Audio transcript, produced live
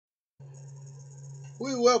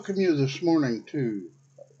We welcome you this morning to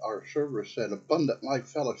our service at Abundant Life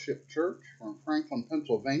Fellowship Church from Franklin,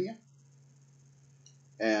 Pennsylvania.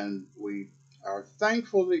 And we are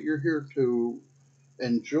thankful that you're here to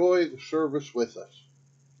enjoy the service with us.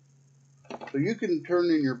 So you can turn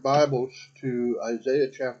in your Bibles to Isaiah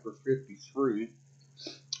chapter 53.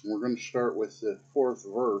 We're going to start with the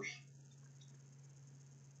 4th verse.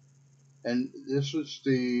 And this is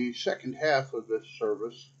the second half of this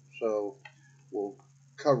service, so we'll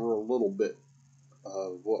cover a little bit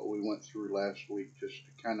of what we went through last week just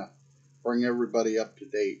to kind of bring everybody up to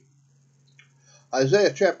date.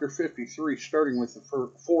 Isaiah chapter 53, starting with the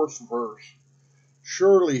 4th verse.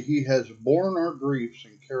 Surely he has borne our griefs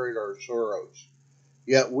and carried our sorrows.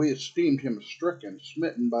 Yet we esteemed him stricken,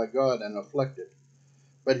 smitten by God, and afflicted.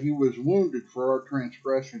 But he was wounded for our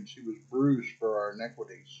transgressions, he was bruised for our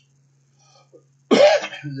iniquities.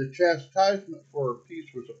 The chastisement for our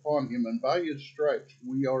peace was upon him, and by his stripes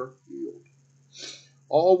we are healed.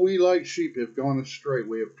 All we like sheep have gone astray,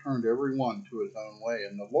 we have turned every one to his own way,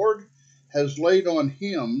 and the Lord has laid on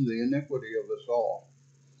him the iniquity of us all.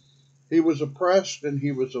 He was oppressed and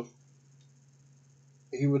he was afflicted,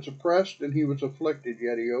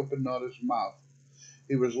 yet he opened not his mouth.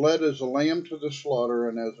 He was led as a lamb to the slaughter,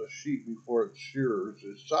 and as a sheep before its shearers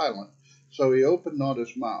is silent, so he opened not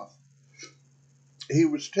his mouth. He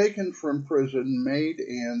was taken from prison, made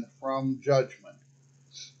and from judgment.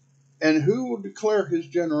 And who will declare his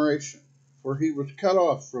generation? For he was cut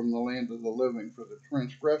off from the land of the living for the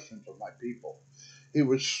transgressions of my people. He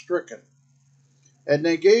was stricken. And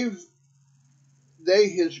they gave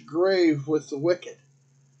his grave with the wicked,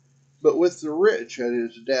 but with the rich at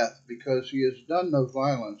his death, because he has done no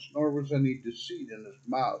violence, nor was any deceit in his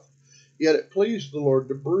mouth. Yet it pleased the Lord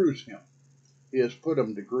to bruise him. He has put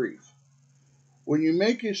him to grief. When you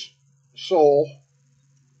make his soul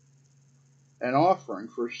an offering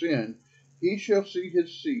for sin, he shall see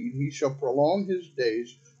his seed, he shall prolong his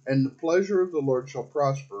days, and the pleasure of the Lord shall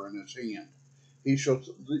prosper in his hand. He shall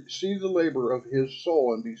see the labor of his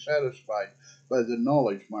soul and be satisfied by the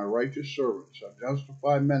knowledge. My righteous servant shall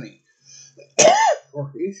justify many, for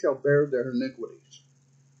he shall bear their iniquities.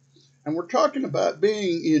 And we're talking about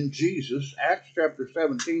being in Jesus. Acts chapter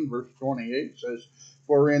 17, verse 28 says,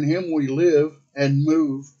 For in him we live and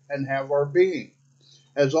move and have our being.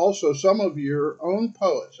 As also some of your own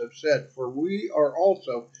poets have said, for we are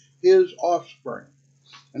also his offspring.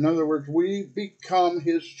 In other words, we become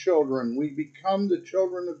his children. We become the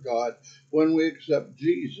children of God when we accept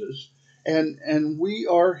Jesus, and we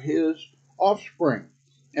are his offspring.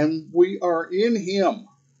 And we are in him.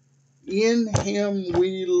 In him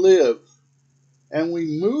we live, and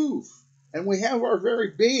we move, and we have our very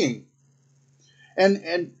being.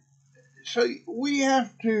 And so we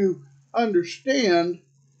have to understand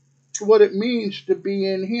what it means to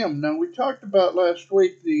be in him. Now, we talked about last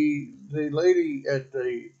week the lady at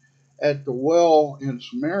the well in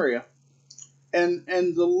Samaria, and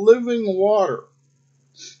the living water.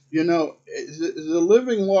 You know, the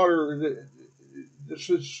living water, this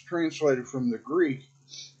is translated from the Greek,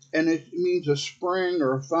 and it means a spring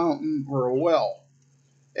or a fountain or a well.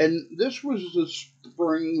 And this was the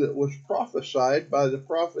spring that was prophesied by the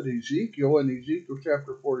prophet Ezekiel in Ezekiel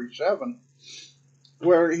chapter 47,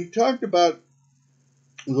 where he talked about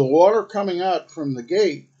the water coming out from the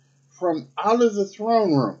gate from out of the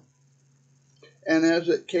throne room. And as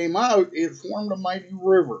it came out, it formed a mighty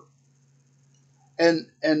river. And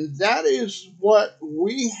that is what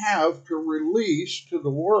we have to release to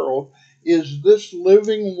the world, is this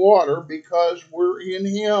living water, because we're in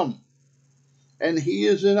him and he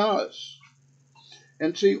is in us.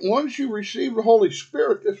 And see, once you receive the Holy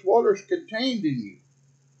Spirit, this water is contained in you.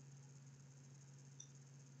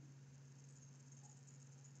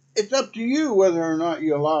 It's up to you whether or not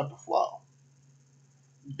you allow it to flow.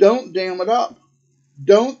 Don't dam it up.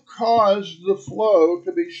 Don't cause the flow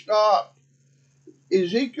to be stopped.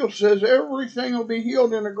 Ezekiel says everything will be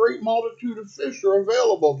healed, and a great multitude of fish are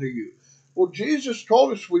available to you. Well, Jesus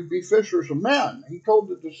told us we'd be fishers of men. He told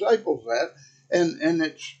the disciples that, and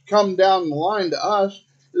it's come down the line to us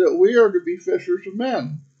that we are to be fishers of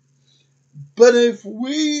men. But if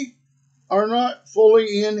we are not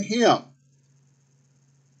fully in him,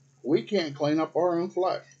 we can't clean up our own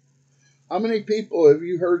flesh. How many people have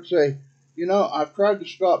you heard say, you know, I've tried to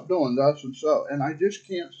stop doing thus and so, and I just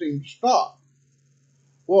can't seem to stop?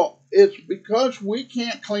 Well, it's because we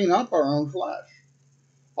can't clean up our own flesh.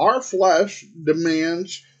 Our flesh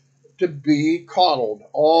demands to be coddled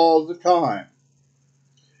all the time.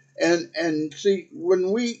 And see,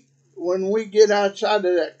 when we get outside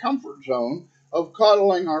of that comfort zone of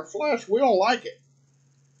coddling our flesh, we don't like it.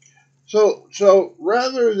 So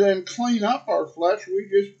rather than clean up our flesh, we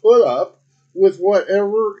just put up with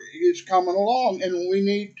whatever is coming along, and we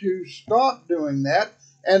need to stop doing that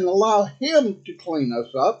and allow Him to clean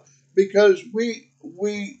us up, because we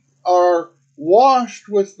are washed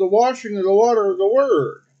with the washing of the water of the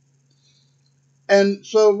Word. And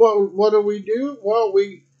so what do? Well,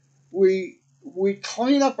 we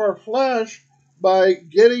clean up our flesh by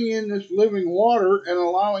getting in this living water and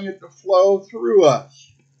allowing it to flow through us.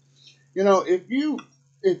 You know, if you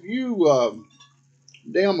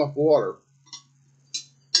dam up water,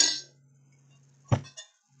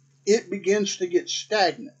 it begins to get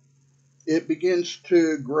stagnant. It begins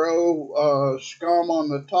to grow scum on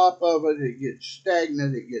the top of it. It gets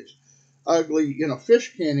stagnant. It gets ugly. You know,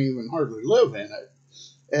 fish can't even hardly live in it.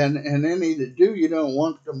 And any that do, you don't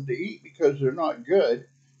want them to eat because they're not good.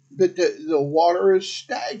 But the water is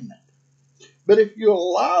stagnant. But if you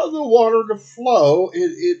allow the water to flow,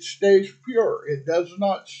 it stays pure. It does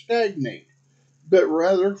not stagnate, but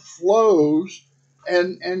rather flows.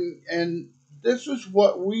 And this is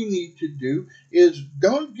what we need to do: is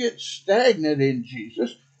don't get stagnant in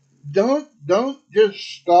Jesus. Don't just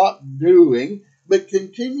stop doing, but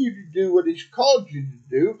continue to do what He's called you to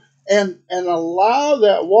do, and allow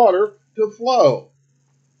that water to flow.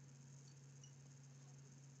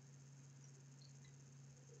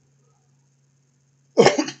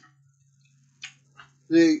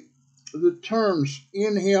 the the terms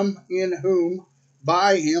 "in Him," "in whom,"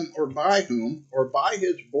 "by Him," or "by whom," or "by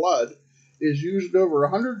His blood" is used over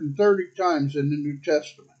 130 times in the New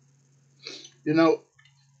Testament. You know,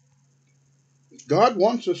 God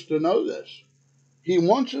wants us to know this. He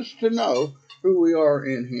wants us to know who we are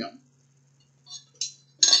in Him.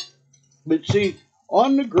 But see,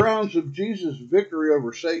 on the grounds of Jesus' victory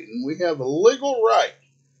over Satan, we have a legal right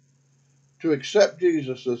to accept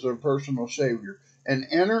Jesus as our personal Savior and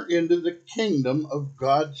enter into the kingdom of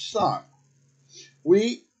God's Son.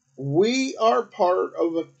 We are part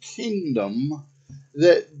of a kingdom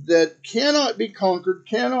that cannot be conquered,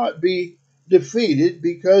 cannot be defeated,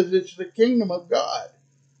 because it's the kingdom of God.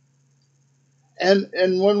 And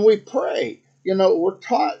when we pray, you know, we're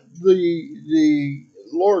taught the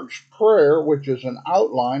Lord's Prayer, which is an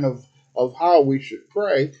outline of how we should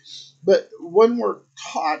pray. But when we're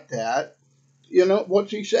taught that, you know,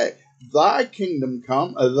 what's He say? Thy kingdom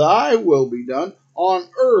come, thy will be done on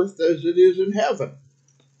earth as it is in heaven.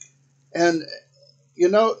 And, you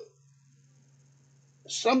know,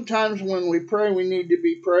 sometimes when we pray, we need to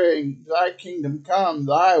be praying, thy kingdom come,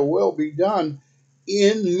 thy will be done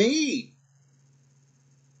in me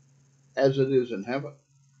as it is in heaven.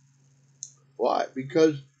 Why?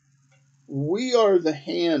 Because we are the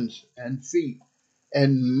hands and feet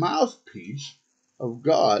and mouthpiece of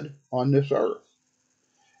God on this earth.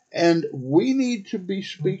 And we need to be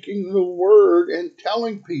speaking the word and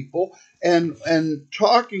telling people and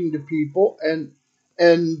talking to people and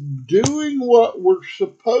doing what we're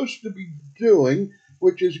supposed to be doing,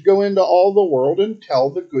 which is go into all the world and tell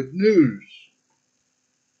the good news.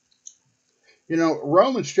 You know,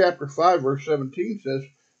 Romans chapter 5, verse 17 says,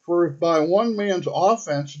 for if by one man's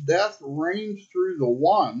offense death reigns through the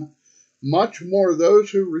one, much more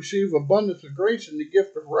those who receive abundance of grace and the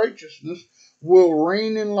gift of righteousness will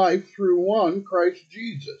reign in life through one, Christ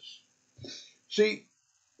Jesus. See,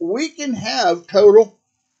 we can have total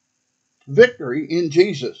victory in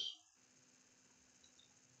Jesus.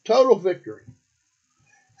 Total victory.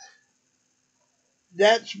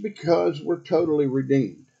 That's because we're totally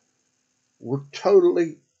redeemed. We're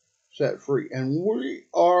totally set free. And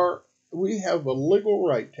we have a legal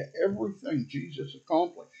right to everything Jesus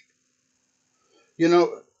accomplished. You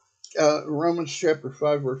know, Romans chapter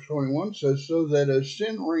 5, verse 21 says, so that as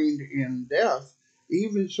sin reigned in death,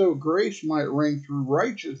 even so grace might reign through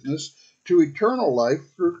righteousness to eternal life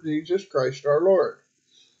through Jesus Christ our Lord.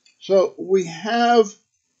 So we have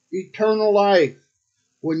eternal life.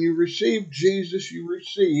 When you receive Jesus, you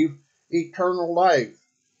receive eternal life.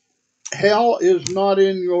 Hell is not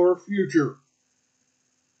in your future.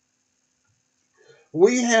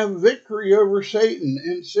 We have victory over Satan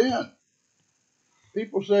and sin.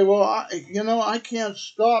 People say, well, I can't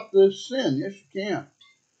stop this sin. Yes, you can.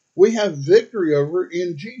 We have victory over it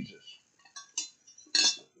in Jesus.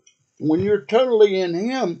 When you're totally in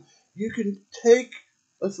Him, you can take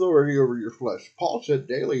authority over your flesh. Paul said,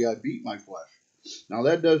 daily I beat my flesh. Now,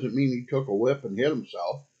 that doesn't mean he took a whip and hit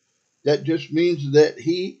himself. That just means that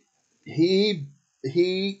he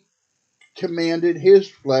commanded his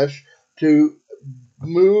flesh to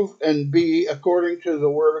move and be according to the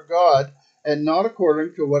Word of God, and not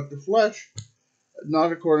according to what the flesh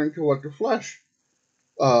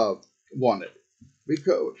wanted.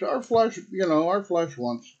 because our flesh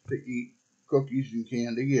wants to eat cookies and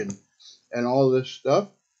candy and all this stuff.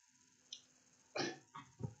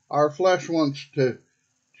 Our flesh wants to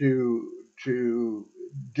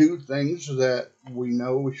do things that we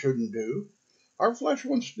know we shouldn't do. Our flesh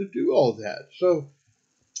wants to do all that. So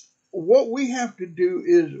what we have to do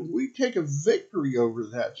is we take a victory over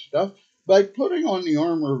that stuff by putting on the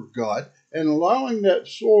armor of God and allowing that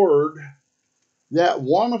sword, that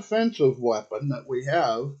one offensive weapon that we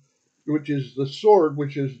have, which is the sword,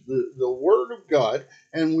 which is the word of God,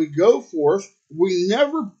 and we go forth. We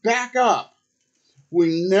never back up.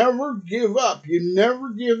 We never give up. You never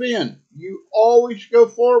give in. You always go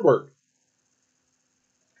forward.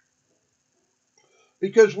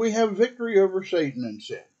 Because we have victory over Satan and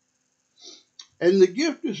sin. And the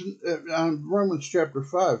gift is Romans chapter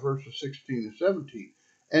 5, verses 16 and 17.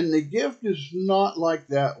 And the gift is not like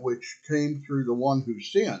that which came through the one who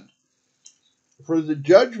sinned. For the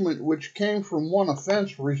judgment which came from one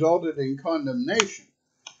offense resulted in condemnation.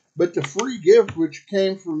 But the free gift which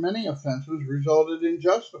came from many offenses resulted in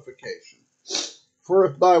justification. For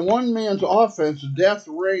if by one man's offense death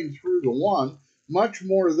reigned through the one, much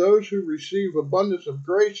more those who receive abundance of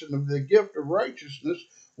grace and of the gift of righteousness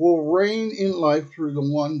will reign in life through the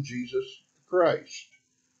one Jesus Christ.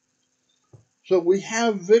 So we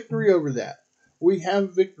have victory over that. We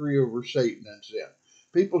have victory over Satan and sin.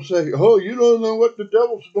 People say, oh, you don't know what the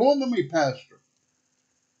devil's doing to me, Pastor.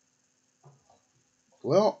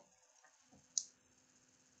 Well,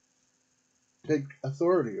 take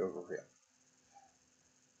authority over him.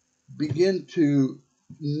 Begin to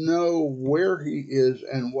know where he is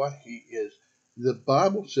and what he is. The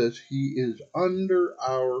Bible says he is under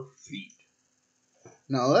our feet.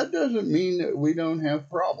 Now, that doesn't mean that we don't have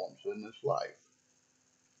problems in this life,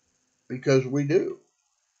 because we do.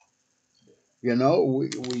 You know,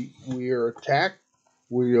 we are attacked.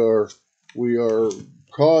 We are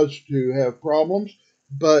caused to have problems.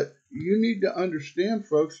 But you need to understand,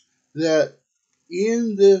 folks, that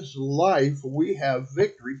in this life we have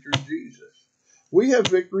victory through Jesus. We have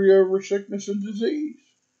victory over sickness and disease.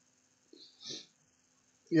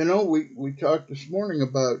 You know, we talked this morning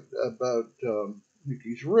about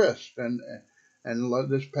Nikki's wrist, and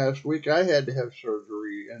this past week I had to have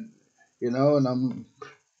surgery, and and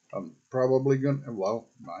I'm probably gonna. Well,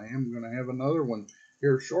 I am gonna have another one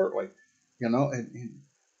here shortly. And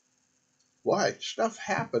why stuff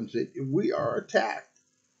happens? We are attacked,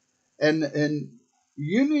 and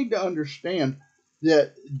you need to understand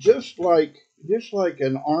that just like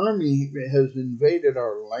an army has invaded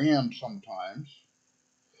our land sometimes,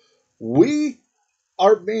 we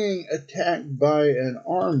are being attacked by an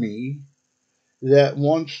army that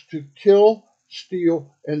wants to kill,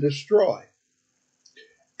 steal, and destroy.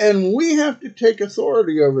 And we have to take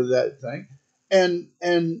authority over that thing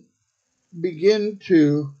and begin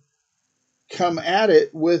to come at it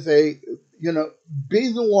with be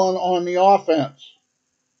the one on the offense.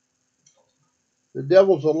 The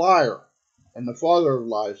devil's a liar and the father of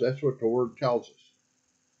lies. That's what the word tells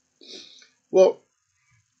us. Well,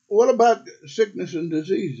 what about sickness and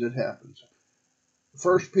disease that happens?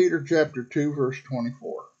 1 Peter chapter 2, verse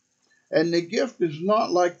 24. And the gift is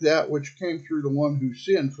not like that which came through the one who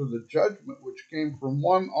sinned, for the judgment which came from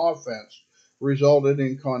one offense resulted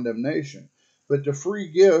in condemnation. But the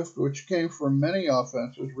free gift which came from many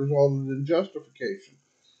offenses resulted in justification.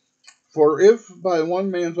 For if by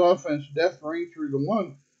one man's offense death reigned through the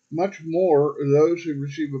one, much more those who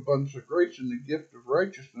receive abundance of grace and the gift of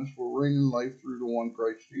righteousness will reign in life through the one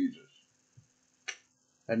Christ Jesus.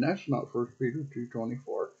 And that's not 1 Peter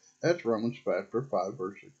 2:24. That's Romans chapter 5,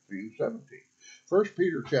 verse 16 and 17. 1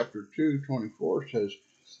 Peter chapter 2:24 says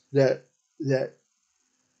that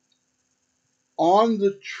on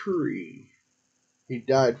the tree he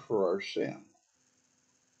died for our sin.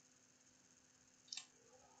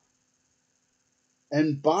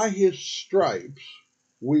 And by his stripes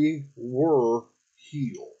we were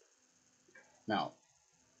healed. Now,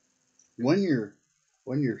 when you're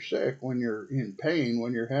sick, when you're in pain,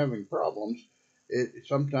 when you're having problems,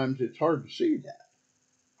 sometimes it's hard to see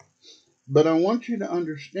that. But I want you to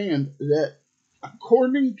understand that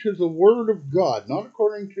according to the Word of God, not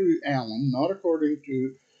according to Alan, not according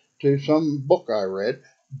to some book I read,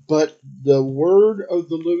 but the Word of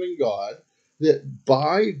the living God, that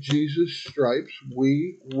by Jesus' stripes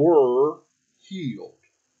we were healed.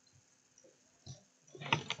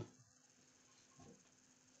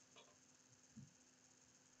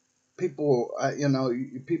 People,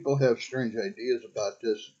 people have strange ideas about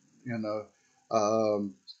this.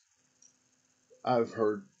 I've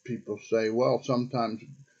heard people say, well, sometimes,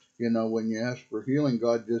 when you ask for healing,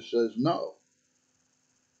 God just says no.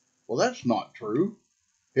 Well, that's not true.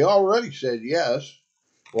 He already said yes.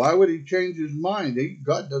 Why would he change his mind?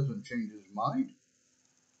 God doesn't change his mind.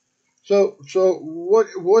 So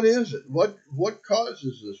what is it? What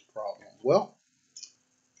causes this problem? Well,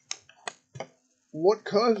 what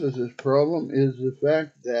causes this problem is the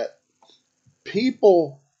fact that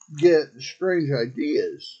people get strange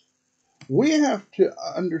ideas. We have to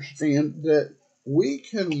understand that we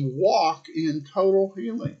can walk in total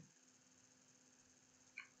healing.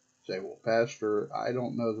 Say, well, Pastor, I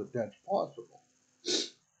don't know that that's possible.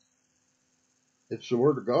 It's the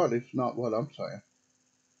Word of God. It's not what I'm saying.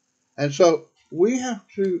 And so we have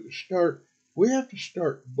to start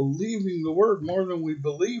believing the Word more than we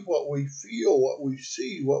believe what we feel, what we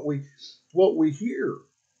see, what we hear.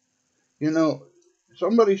 You know,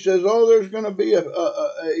 somebody says, "Oh, there's going to be a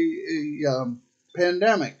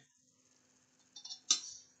pandemic,"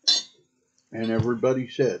 and everybody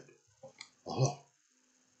said, "Oh,"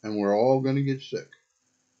 and we're all going to get sick.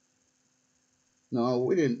 No,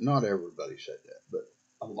 we didn't. Not everybody said that, but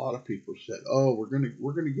a lot of people said, "Oh, we're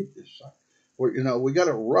gonna get this sign. We got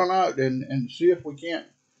to run out and see if we can't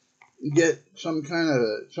get some kind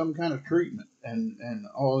of treatment and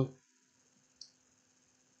all."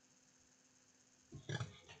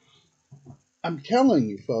 I'm telling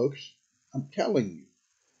you, folks. I'm telling you,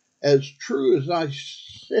 as true as I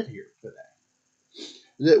sit here today,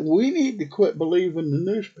 that we need to quit believing the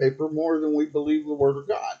newspaper more than we believe the Word of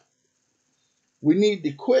God. We need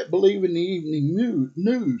to quit believing the evening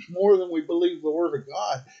news more than we believe the Word of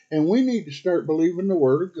God. And we need to start believing the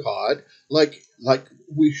Word of God like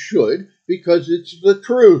we should, because it's the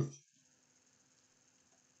truth.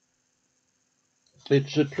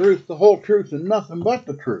 It's the truth, the whole truth, and nothing but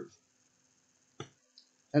the truth.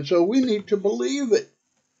 And so we need to believe it.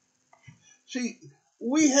 See,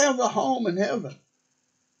 we have a home in heaven.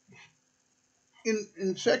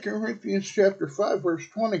 In 2 Corinthians chapter 5, verse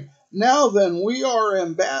 20, now then we are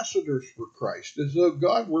ambassadors for Christ, as though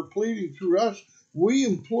God were pleading through us. We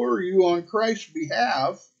implore you on Christ's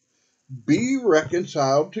behalf, be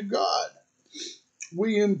reconciled to God.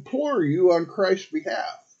 We implore you on Christ's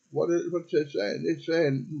behalf. What's it saying? It's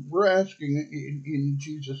saying we're asking in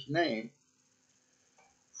Jesus' name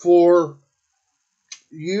for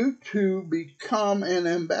you to become an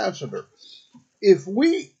ambassador. If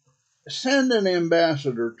we send an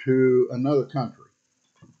ambassador to another country,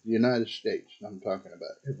 the United States, I'm talking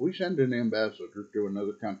about. If we send an ambassador to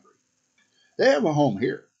another country, they have a home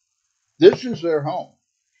here. This is their home.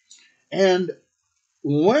 And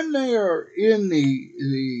when they are in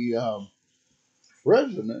the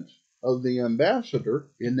residence of the ambassador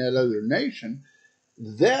in that other nation,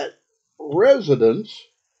 that residence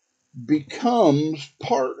becomes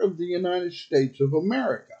part of the United States of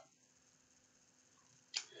America.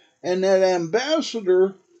 And that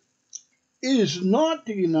ambassador is not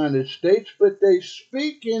the United States, but they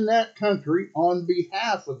speak in that country on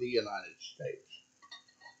behalf of the United States.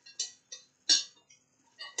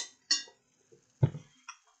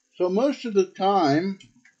 So most of the time,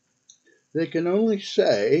 they can only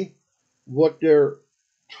say what they're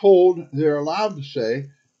told they're allowed to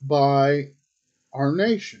say by our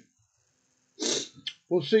nation.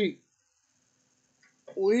 Well, see,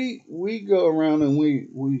 we go around and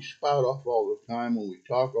we spout off all the time and we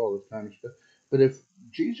talk all the time and stuff. But if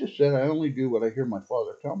Jesus said, I only do what I hear my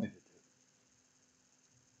Father tell me to do.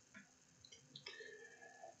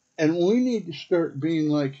 And we need to start being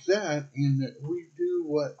like that, in that we do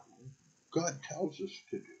what God tells us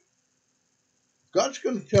to do. God's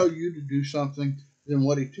going to tell you to do something than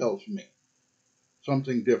what he tells me.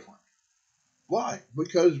 Something different. Why?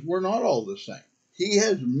 Because we're not all the same. He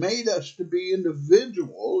has made us to be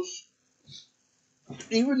individuals.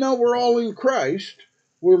 Even though we're all in Christ,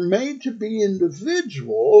 we're made to be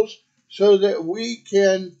individuals so that we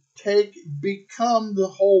can become the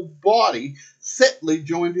whole body fitly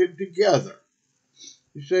jointed together.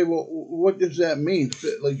 You say, well, what does that mean,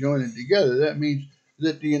 fitly jointed together? That means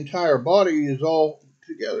that the entire body is all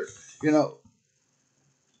together.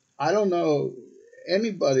 I don't know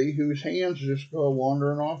anybody whose hands just go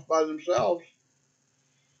wandering off by themselves.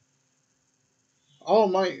 Oh,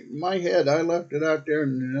 my head, I left it out there in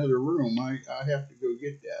another room. I have to go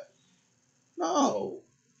get that. No.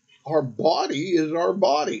 Our body is our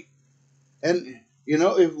body. And,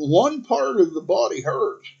 if one part of the body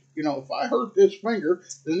hurts, if I hurt this finger,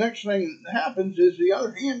 the next thing that happens is the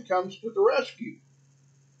other hand comes to the rescue.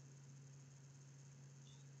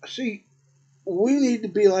 See, we need to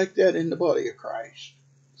be like that in the body of Christ.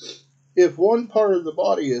 If one part of the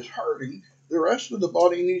body is hurting, the rest of the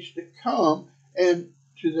body needs to come and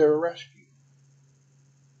to their rescue.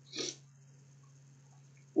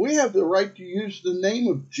 We have the right to use the name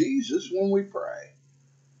of Jesus when we pray.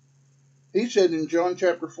 He said in John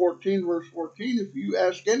chapter 14, verse 14, if you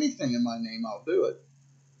ask anything in my name, I'll do it.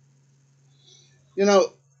 You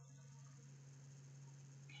know,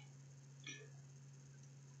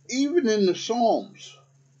 even in the Psalms,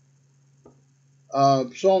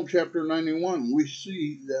 Psalm chapter 91, we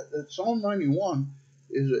see that Psalm 91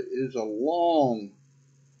 is a long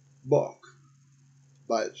book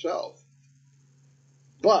by itself.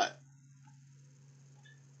 But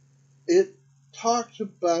it talks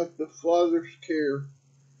about the Father's care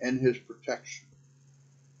and his protection.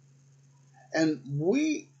 And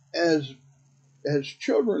we, as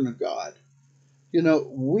children of God, you know,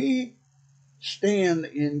 we stand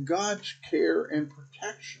in God's care and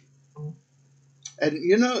protection. And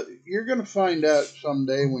you know, you're going to find out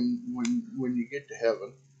someday when you get to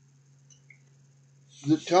heaven,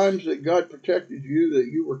 the times that God protected you, that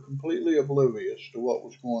you were completely oblivious to what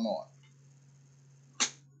was going on.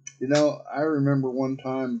 You know, I remember one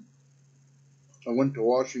time I went to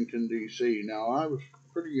Washington, D.C. Now, I was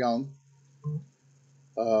pretty young,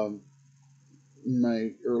 in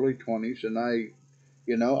my early 20s, and I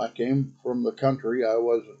came from the country.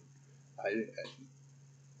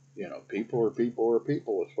 People are people are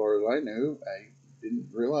people. As far as I knew, I didn't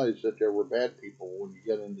realize that there were bad people when you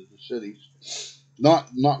get into the cities.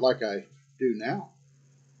 Not like I do now.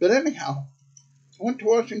 But anyhow, I went to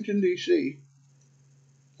Washington, D.C.,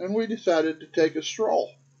 and we decided to take a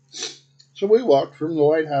stroll. So we walked from the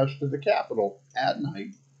White House to the Capitol at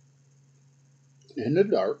night, in the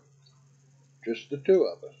dark, just the two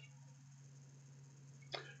of us.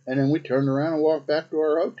 And then we turned around and walked back to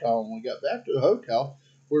our hotel. And we got back to the hotel.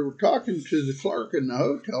 We were talking to the clerk in the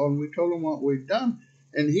hotel, and we told him what we'd done.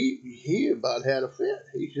 And he about had a fit.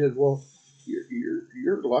 He said, "Well,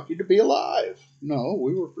 you're lucky to be alive." No,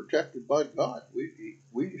 we were protected by God.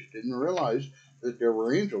 We just didn't realize that there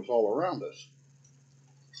were angels all around us.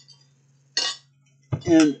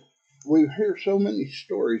 And we hear so many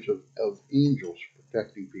stories of angels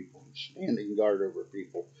protecting people and standing guard over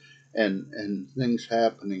people, and things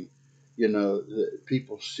happening. You know,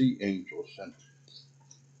 people see angels. And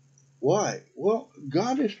why? Well,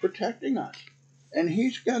 God is protecting us, and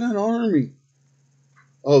he's got an army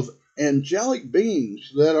of angelic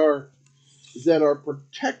beings that are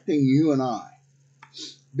protecting you and I,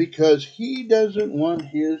 because he doesn't want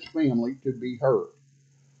his family to be hurt.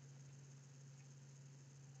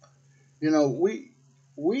 You know,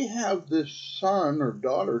 we have this son or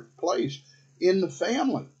daughter's place in the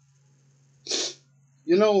family.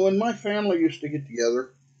 You know, when my family used to get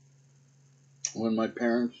together, when my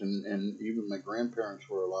parents and even my grandparents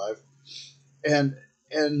were alive, and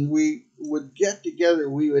we would get together,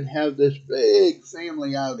 we would have this big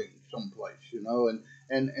family outing someplace, you know,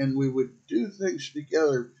 and we would do things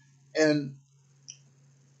together, and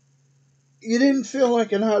you didn't feel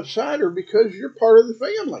like an outsider because you're part of the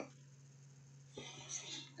family.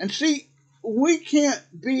 And see, we can't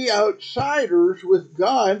be outsiders with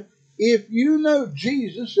God. If you know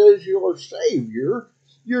Jesus as your Savior,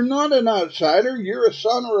 you're not an outsider. You're a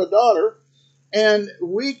son or a daughter, and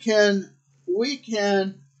we can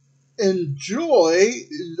enjoy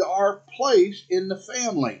our place in the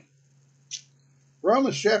family.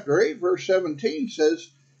 Romans chapter 8, verse 17 says,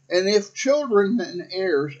 "And if children and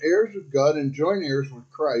heirs, heirs of God, and joint heirs with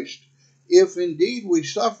Christ, if indeed we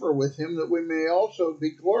suffer with him, that we may also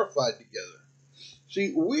be glorified together."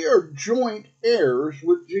 See, we are joint heirs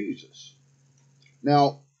with Jesus.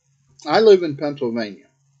 Now, I live in Pennsylvania,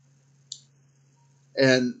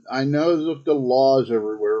 and I know that the laws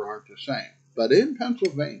everywhere aren't the same. But in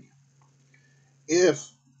Pennsylvania,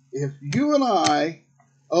 if you and I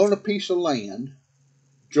own a piece of land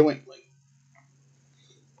jointly,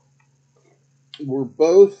 we're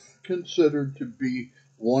both considered to be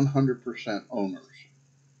 100% owners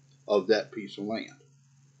of that piece of land.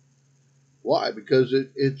 Why? Because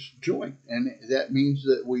it's joint, and that means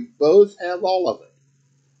that we both have all of it.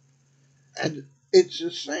 And it's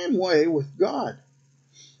the same way with God.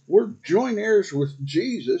 We're joint heirs with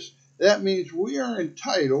Jesus. That means we are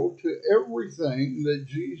entitled to everything that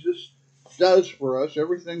Jesus does for us,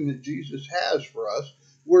 everything that Jesus has for us.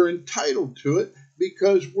 We're entitled to it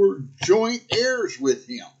because we're joint heirs with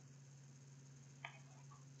him.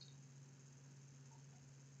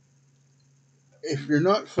 If you're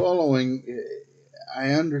not following,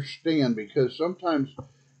 I understand, because sometimes,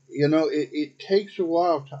 you know, it takes a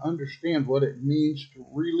while to understand what it means to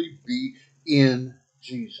really be in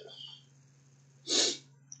Jesus.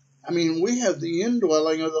 I mean, we have the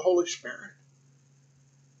indwelling of the Holy Spirit.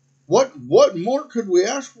 What more could we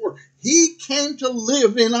ask for? He came to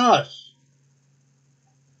live in us.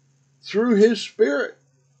 through his Spirit.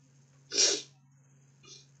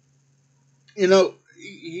 You know,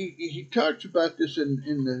 he talks about this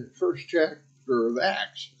in the first chapter of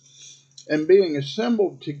Acts. And being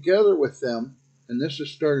assembled together with them, and this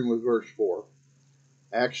is starting with verse 4,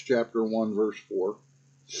 Acts chapter 1, verse 4.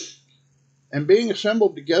 And being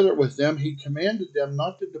assembled together with them, he commanded them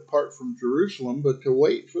not to depart from Jerusalem, but to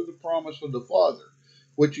wait for the promise of the Father,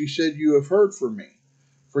 which he said, you have heard from me.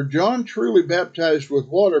 For John truly baptized with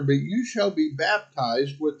water, but you shall be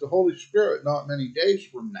baptized with the Holy Spirit not many days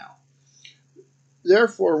from now.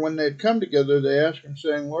 Therefore, when they had come together, they asked him,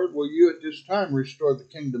 saying, Lord, will you at this time restore the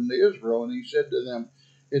kingdom to Israel? And he said to them,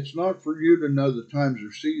 it's not for you to know the times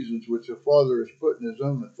or seasons which the Father has put in his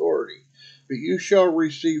own authority, but you shall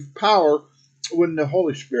receive power when the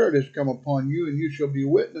Holy Spirit has come upon you, and you shall be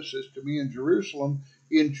witnesses to me in Jerusalem,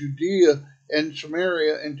 in Judea, and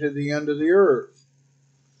Samaria, and to the end of the earth.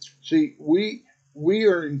 See, we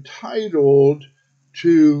are entitled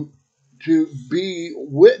to be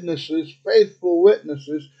witnesses, faithful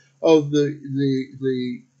witnesses of the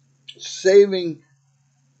saving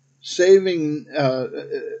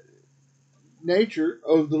nature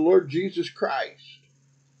of the Lord Jesus Christ,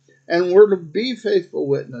 and we're to be faithful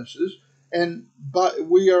witnesses, but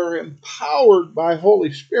we are empowered by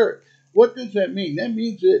Holy Spirit. What does that mean? That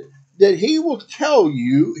means that he will tell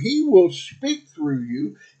you, he will speak through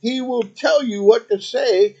you, he will tell you what to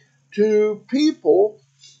say to people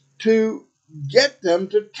to get them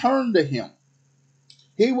to turn to him.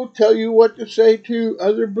 He will tell you what to say to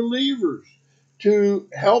other believers to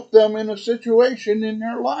help them in a situation in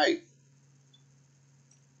their life.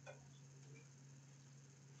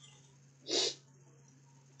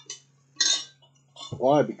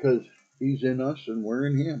 Why? Because he's in us and we're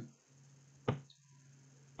in him.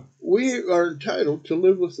 We are entitled to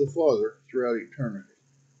live with the Father throughout eternity.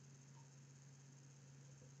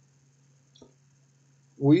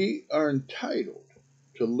 We are entitled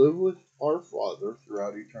to live with our Father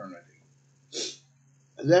throughout eternity.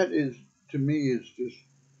 That is, to me, is just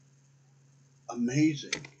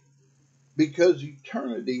amazing. Because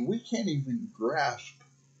eternity, we can't even grasp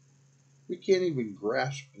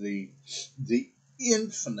the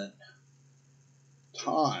infinite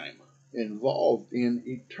time involved in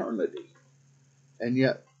eternity. And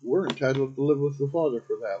yet, we're entitled to live with the Father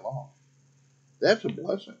for that long. That's a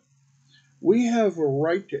blessing. We have a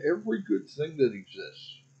right to every good thing that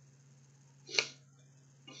exists.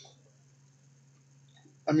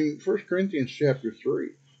 I mean, 1 Corinthians chapter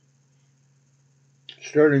 3,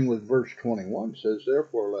 starting with verse 21, says,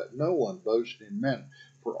 therefore let no one boast in men,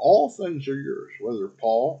 for all things are yours, whether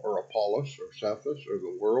Paul or Apollos or Cephas or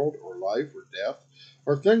the world or life or death,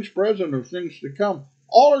 or things present or things to come,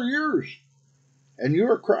 all are yours, and you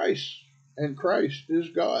are Christ, and Christ is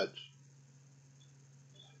God's.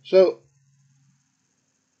 So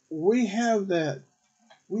we have that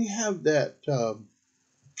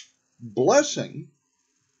blessing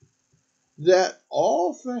that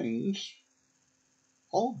all things,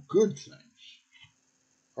 all good things,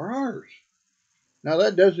 are ours. Now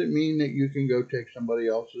that doesn't mean that you can go take somebody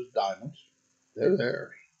else's diamonds. They're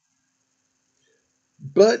theirs.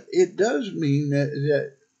 But it does mean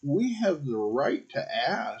that we have the right to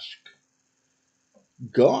ask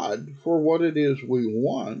God for what it is we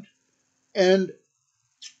want. And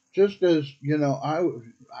just as, when I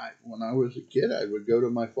was a kid, I would go to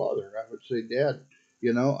my father. I would say, Dad,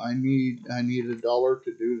 I need $1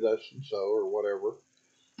 to do this and so, or whatever.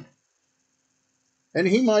 And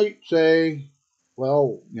he might say,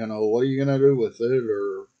 well, what are you going to do with it?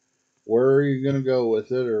 Or where are you going to go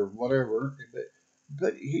with it? Or whatever.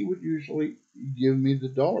 But he would usually give me the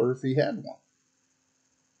 $1 if he had one.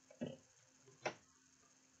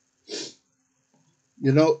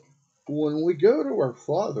 When we go to our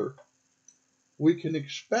Father, we can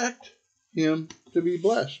expect him to be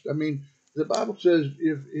blessed. I mean, the Bible says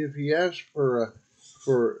if he asks for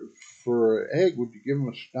an egg, would you give him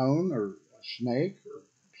a stone or a snake or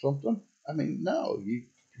something? I mean, no, you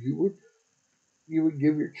would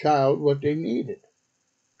give your child what they needed.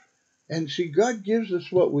 And see, God gives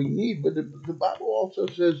us what we need, but the Bible also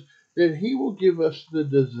says that he will give us the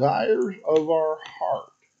desires of our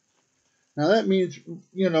heart. Now that means,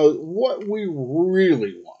 what we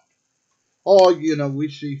really want. Oh, we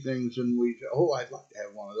see things and we say, oh, I'd like to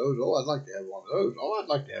have one of those. Oh, I'd like to have one of those. Oh, I'd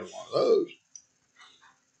like to have one of those.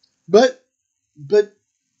 But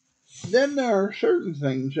then there are certain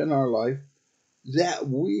things in our life that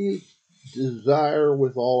we desire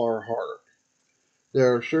with all our heart.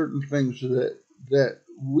 There are certain things that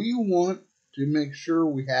we want to make sure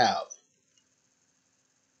we have.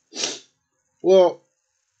 Well,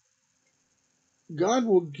 God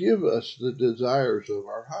will give us the desires of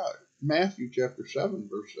our heart. Matthew chapter 7,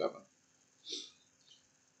 verse 7.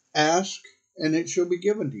 Ask, and it shall be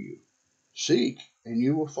given to you. Seek, and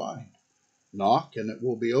you will find. Knock, and it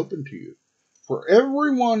will be open to you. For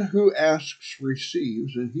everyone who asks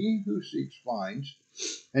receives, and he who seeks finds,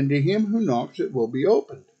 and to him who knocks it will be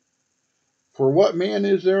opened. For what man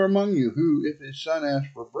is there among you who, if his son asks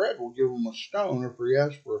for bread, will give him a stone, or if he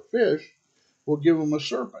asks for a fish, will give him a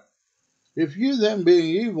serpent? If you then, being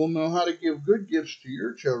evil, know how to give good gifts to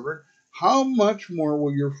your children, how much more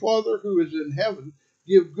will your Father who is in heaven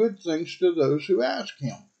give good things to those who ask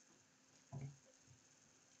him?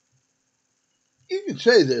 You can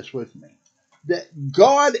say this with me, that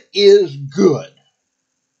God is good.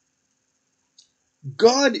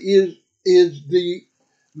 God is the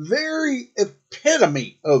very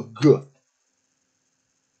epitome of good.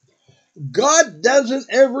 God doesn't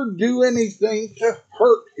ever do anything to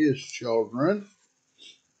hurt his children.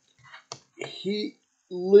 He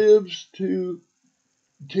lives he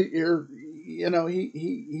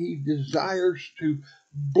desires to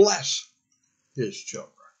bless his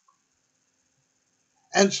children.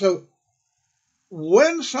 And so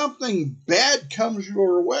when something bad comes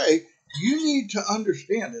your way, you need to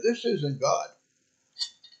understand that this isn't God.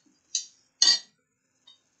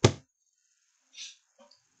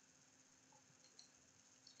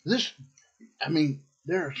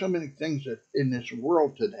 There are so many things that in this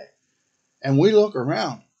world today, and we look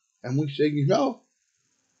around and we say,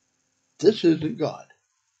 this isn't God.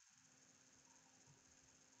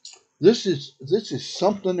 This is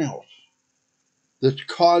something else that's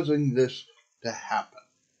causing this to happen.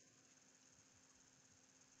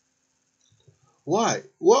 Why?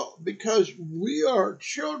 Well, because we are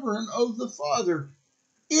children of the Father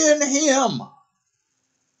in Him.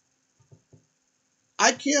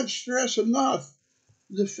 I can't stress enough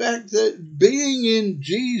the fact that being in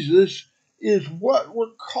Jesus is what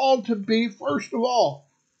we're called to be first of all.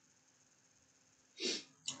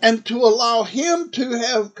 And to allow Him to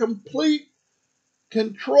have complete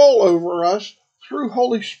control over us through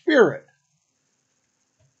Holy Spirit.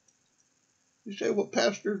 You say, well,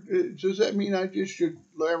 Pastor, does that mean I just should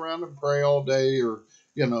lay around and pray all day or,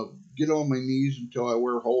 get on my knees until I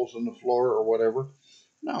wear holes in the floor or whatever?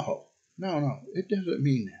 No, it doesn't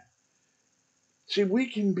mean that. See, we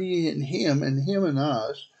can be in Him and Him in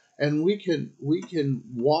us, and we can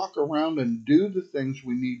walk around and do the things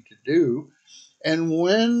we need to do. And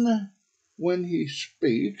when He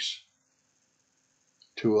speaks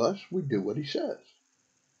to us, we do what He says.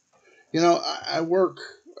 I work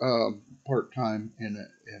part time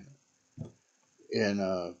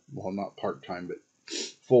well, not part time, but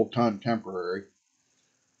full time temporary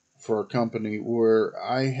for a company where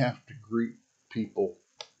I have to greet people,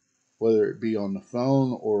 whether it be on the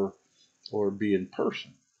phone or be in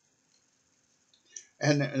person.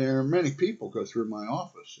 And there are many people go through my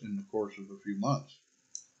office in the course of a few months.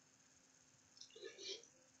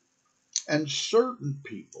 And certain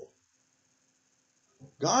people,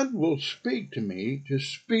 God will speak to me to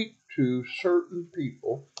speak to certain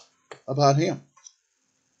people about Him.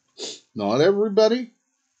 Not everybody,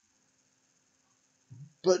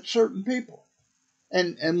 but certain people.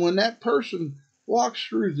 And when that person walks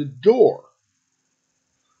through the door,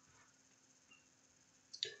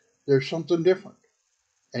 there's something different.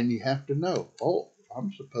 And you have to know,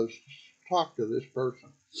 I'm supposed to talk to this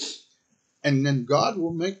person. And then God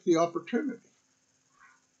will make the opportunity.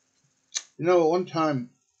 One time,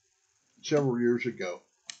 several years ago,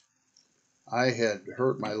 I had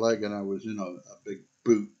hurt my leg and I was in a big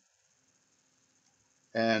boot.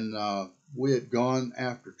 And we had gone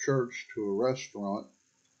after church to a restaurant.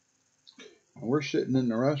 And we're sitting in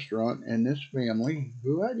the restaurant, and this family,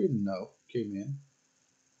 who I didn't know, came in.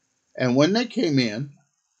 And when they came in,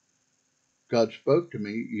 God spoke to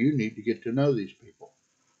me, you need to get to know these people.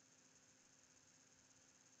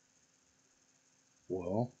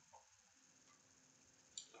 Well,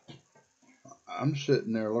 I'm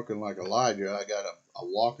sitting there looking like Elijah. I got a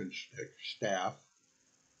walking stick, staff.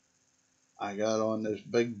 I got on this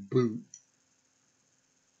big boot.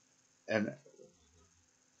 And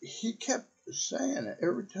he kept saying it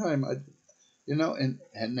every time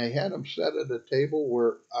and they had them set at a table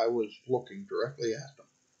where I was looking directly at them.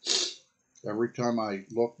 Every time I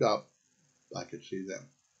looked up, I could see them.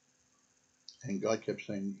 And God kept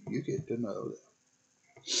saying, you get to know them.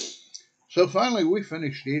 So finally we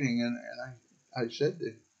finished eating, and I said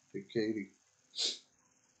to Katie,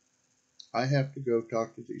 I have to go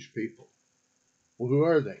talk to these people. Well, who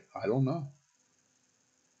are they? I don't know.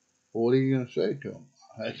 Well, what are you going to say to them?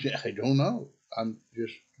 I said, I don't know.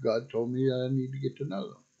 God told me I need to get to know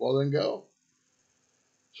them. Well, then go.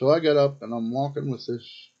 So I got up and I'm walking with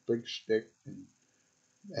this big stick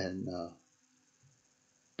and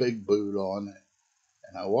big boot on.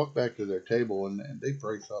 And I walked back to their table, and they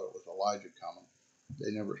probably thought it was Elijah coming.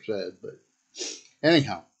 They never said, but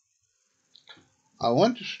anyhow, I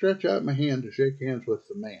went to stretch out my hand to shake hands with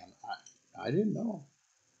the man. I didn't know.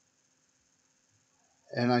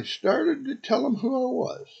 And I started to tell him who I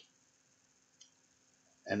was.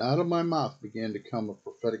 And out of my mouth began to come a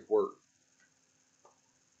prophetic word.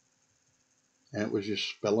 And it was just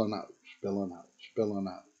spilling out, spilling out, spilling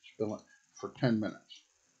out, spilling for 10 minutes.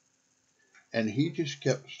 And he just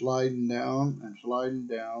kept sliding down and sliding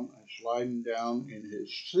down and sliding down in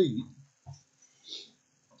his seat.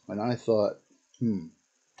 And I thought,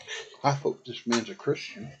 I hope this man's a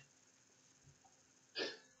Christian.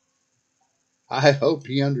 I hope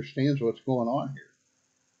he understands what's going on here.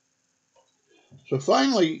 So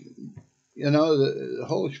finally, the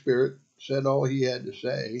Holy Spirit said all he had to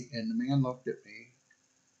say, and the man looked at me,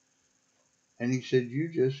 and he said, you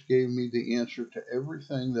just gave me the answer to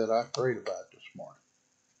everything that I prayed about this morning.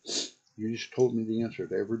 You just told me the answer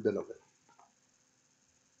to every bit of it.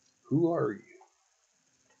 Who are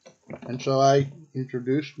you? And so I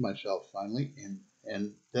introduced myself finally,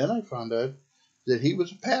 and then I found out that he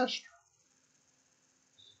was a pastor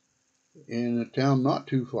in a town not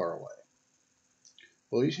too far away.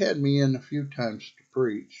 Well, he's had me in a few times to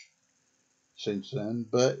preach since then,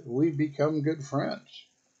 but we've become good friends.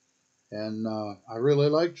 And I really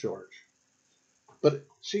like George. But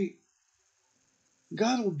see,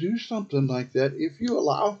 God will do something like that if you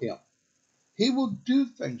allow him. He will do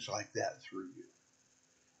things like that through you.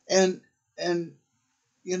 And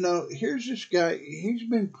here's this guy, he's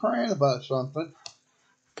been praying about something,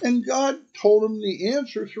 and God told him the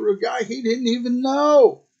answer through a guy he didn't even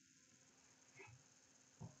know.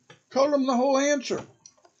 Told him the whole answer.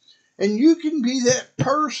 And you can be that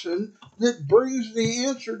person that brings the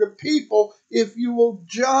answer to people if you will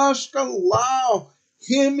just allow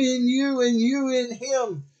him in you and you in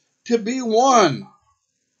him to be one.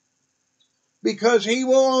 Because he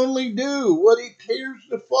will only do what he hears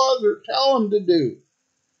the Father tell him to do.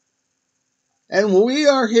 And we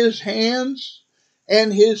are his hands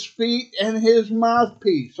and his feet and his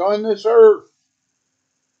mouthpiece on this earth.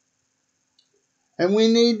 And we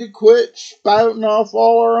need to quit spouting off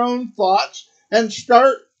all our own thoughts and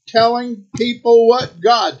start telling people what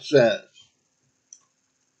God says.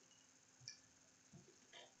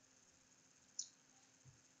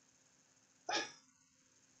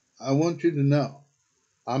 I want you to know,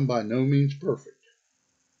 I'm by no means perfect.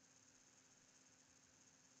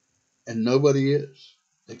 And nobody is,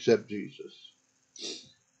 except Jesus.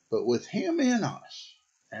 But with him in us,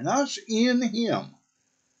 and us in him,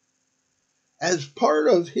 as part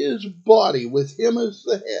of his body, with him as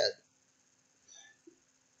the head,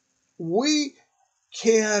 we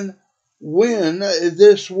can win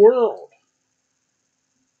this world.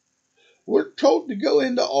 We're told to go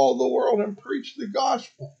into all the world and preach the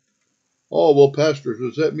gospel. Oh, well, Pastor,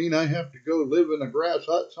 does that mean I have to go live in a grass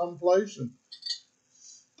hut someplace? And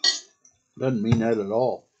doesn't mean that at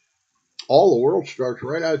all. All the world starts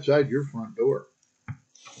right outside your front door.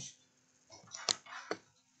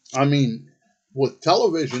 I mean, with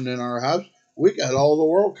television in our house, we got all the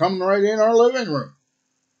world coming right in our living room.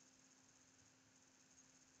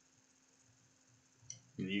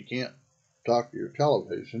 You can't talk to your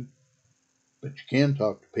television, but you can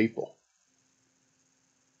talk to people.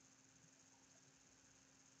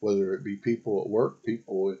 Whether it be people at work,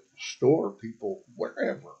 people at the store, people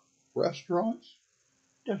wherever, restaurants,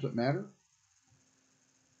 doesn't matter.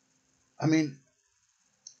 I mean,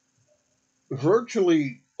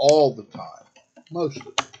 virtually all the time, most of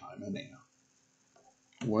the time anyhow,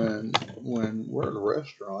 when we're at a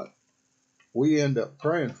restaurant, we end up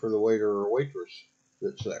praying for the waiter or waitress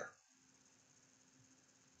that's there.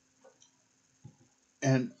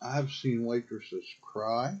 And I've seen waitresses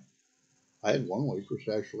cry. I had one waitress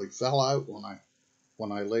actually fell out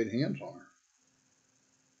when I laid hands on her.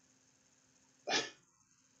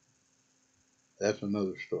 That's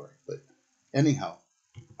another story. But anyhow,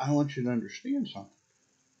 I want you to understand something.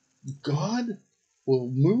 God will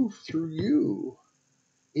move through you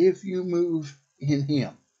if you move in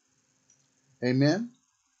him. Amen?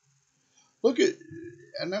 Look at,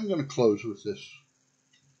 and I'm going to close with this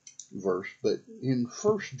verse, but in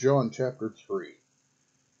 1 John chapter 3,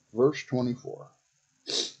 verse 24.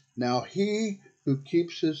 Now he who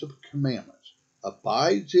keeps his commandments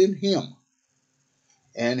abides in him,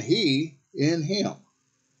 and he in him.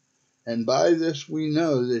 And by this we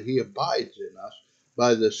know that he abides in us,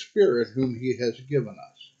 by the Spirit whom he has given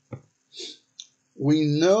us. We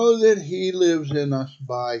know that He lives in us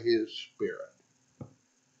by His Spirit.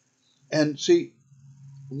 And see,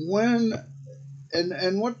 when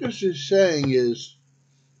and what this is saying is,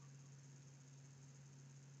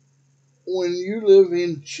 when you live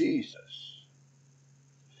in Jesus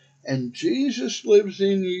and Jesus lives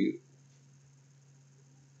in you,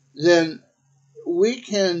 then we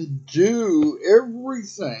can do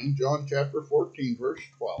everything, John chapter 14, verse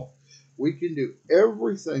 12, we can do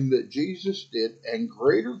everything that Jesus did and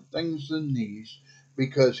greater things than these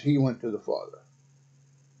because He went to the Father.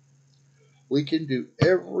 We can do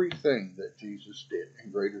everything that Jesus did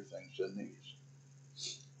and greater things than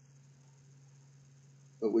these.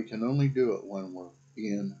 But we can only do it when we're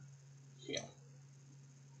in Him.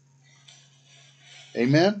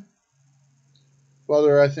 Amen?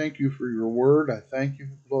 Father, I thank You for Your word. I thank You,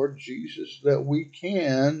 Lord Jesus, that we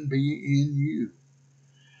can be in You.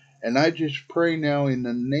 And I just pray now in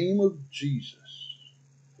the name of Jesus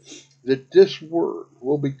that this word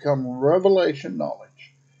will become revelation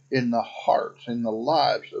knowledge in the hearts and the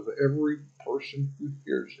lives of every person who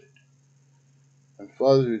hears it. And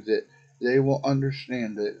Father, that they will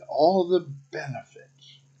understand that all the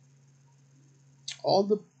benefits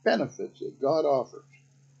that God offers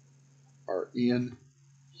are in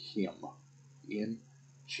Him, in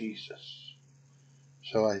Jesus.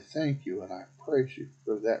 So I thank You and I praise You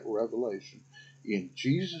for that revelation. In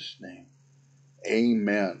Jesus' name,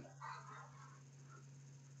 amen.